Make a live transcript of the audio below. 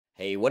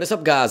Hey, what is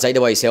up guys?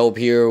 iDevice Help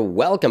here.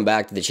 Welcome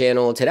back to the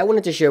channel. Today I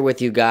wanted to share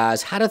with you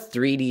guys how to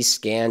 3D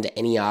scan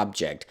any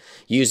object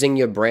using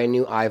your brand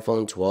new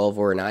iPhone 12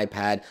 or an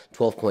iPad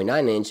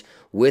 12.9 inch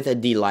with a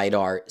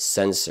LIDAR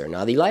sensor.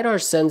 Now the LIDAR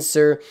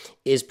sensor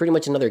is pretty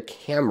much another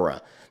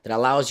camera that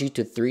allows you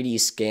to 3D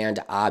scan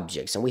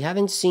objects. And we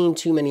haven't seen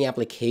too many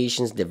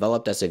applications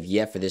developed as of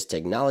yet for this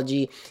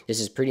technology.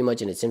 This is pretty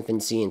much in its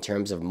infancy in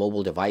terms of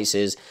mobile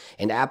devices.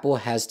 And Apple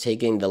has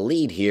taken the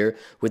lead here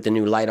with the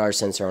new LiDAR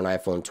sensor on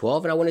iPhone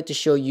 12. And I wanted to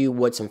show you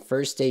what some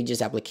first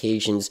stages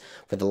applications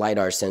for the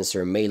LiDAR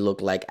sensor may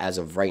look like as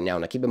of right now.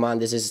 Now keep in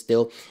mind, this is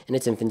still in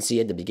its infancy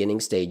at the beginning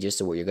stages.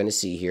 So what you're going to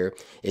see here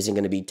isn't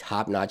going to be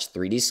top-notch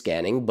 3D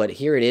scanning. But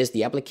here it is.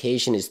 The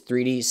application is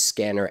 3D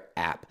Scanner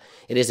app.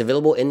 It is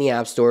available in the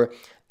App Store,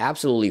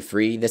 absolutely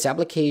free. This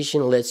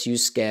application lets you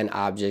scan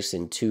objects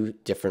in two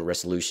different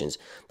resolutions,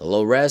 the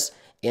low res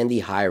and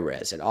the high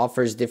res. It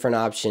offers different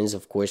options,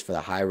 of course, for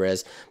the high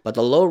res, but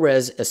the low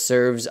res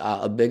serves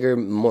a bigger,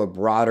 more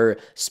broader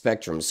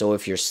spectrum. So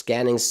if you're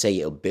scanning,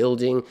 say, a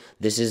building,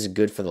 this is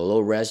good for the low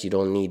res. You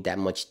don't need that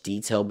much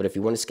detail, but if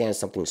you want to scan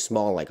something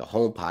small like a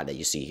home pod that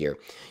you see here,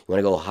 you want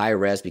to go high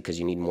res because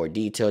you need more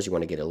details. You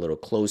want to get a little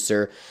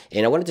closer.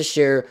 And I wanted to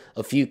share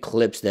a few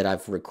clips that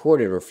I've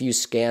recorded or a few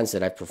scans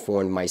that I've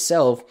performed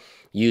myself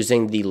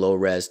using the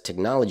low-res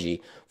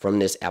technology from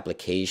this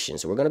application.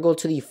 So we're going to go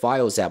to the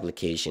Files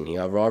application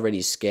here. I've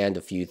already scanned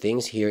a few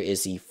things. Here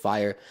is the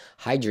fire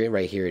hydrant.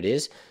 Right here it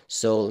is.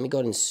 So let me go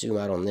ahead and zoom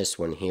out on this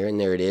one here. And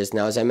there it is.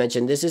 Now, as I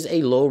mentioned, this is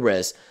a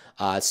low-res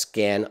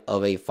scan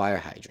of a fire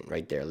hydrant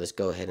right there. Let's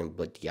go ahead and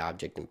put the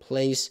object in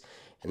place.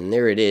 And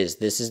there it is.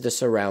 This is the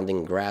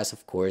surrounding grass,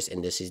 of course,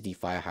 and this is the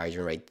fire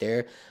hydrant right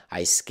there.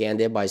 I scanned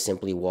it by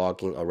simply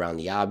walking around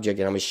the object,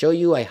 and I'm going to show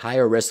you a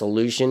higher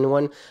resolution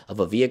one of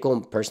a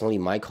vehicle, personally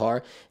my car,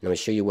 and I'm going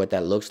to show you what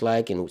that looks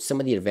like and some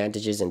of the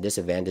advantages and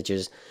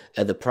disadvantages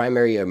of the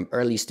primary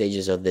early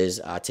stages of this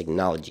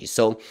technology.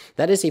 So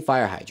that is a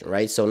fire hydrant,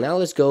 right? So now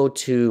let's go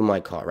to my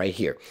car right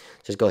here.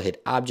 Just go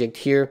hit object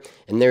here,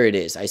 and there it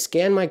is. I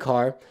scanned my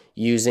car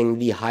using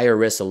the higher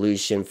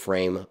resolution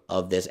frame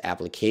of this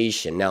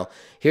application. Now,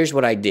 here's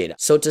what I did.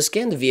 So to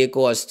scan the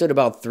vehicle, I stood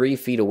about 3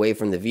 feet away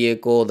from the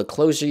vehicle. The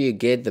closer you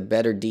get, the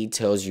better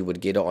details you would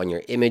get on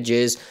your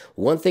images.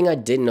 One thing I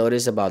did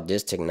notice about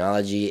this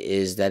technology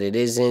is that it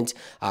isn't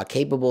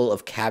capable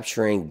of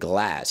capturing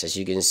glass. As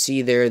you can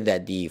see there,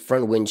 that the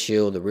front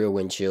windshield, the rear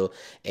windshield,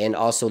 and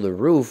also the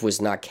roof was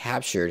not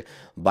captured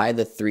by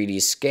the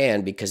 3D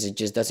scan because it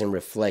just doesn't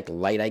reflect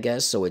light, I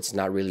guess. So it's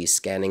not really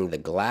scanning the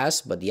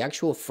glass, but the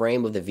actual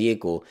frame of the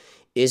vehicle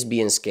is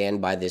being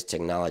scanned by this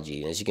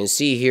technology. And as you can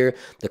see here,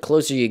 the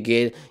closer you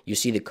get, you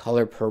see the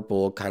color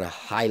purple kind of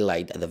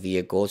highlight of the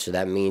vehicle. So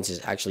that means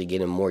it's actually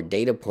getting more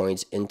data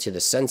points into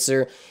the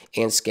sensor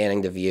and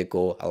scanning the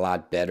vehicle a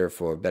lot better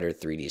for a better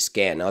 3D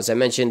scan. Now, as I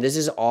mentioned, this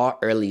is all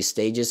early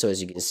stages. So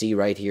as you can see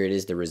right here, it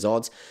is the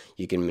results.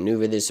 You can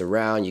maneuver this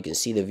around. You can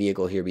see the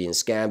vehicle here being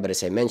scanned. But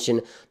as I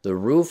mentioned, the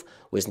roof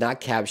was not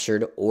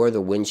captured or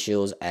the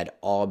windshields at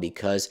all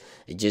because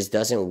it just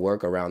doesn't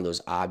work around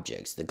those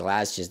objects. The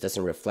glass just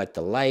doesn't reflect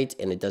the light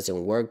and it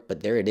doesn't work,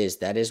 but there it is.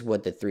 That is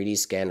what the 3D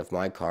scan of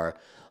my car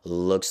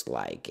looks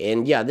like.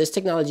 And yeah, this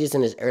technology is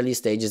in its early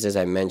stages, as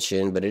I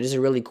mentioned, but it is a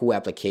really cool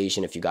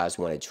application if you guys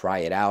want to try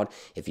it out.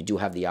 If you do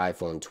have the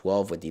iPhone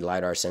 12 with the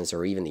LiDAR sensor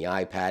or even the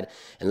iPad,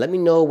 and let me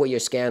know what your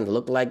scans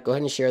look like. Go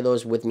ahead and share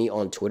those with me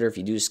on Twitter. If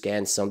you do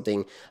scan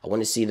something, I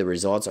want to see the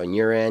results on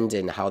your end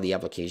and how the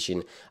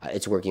application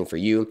it's working for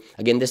you.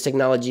 Again, this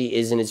technology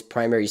is in its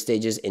primary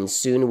stages, and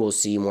soon we'll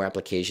see more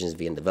applications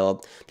being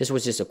developed. This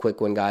was just a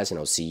quick one, guys, and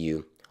I'll see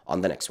you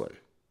on the next one.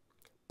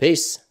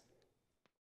 Peace.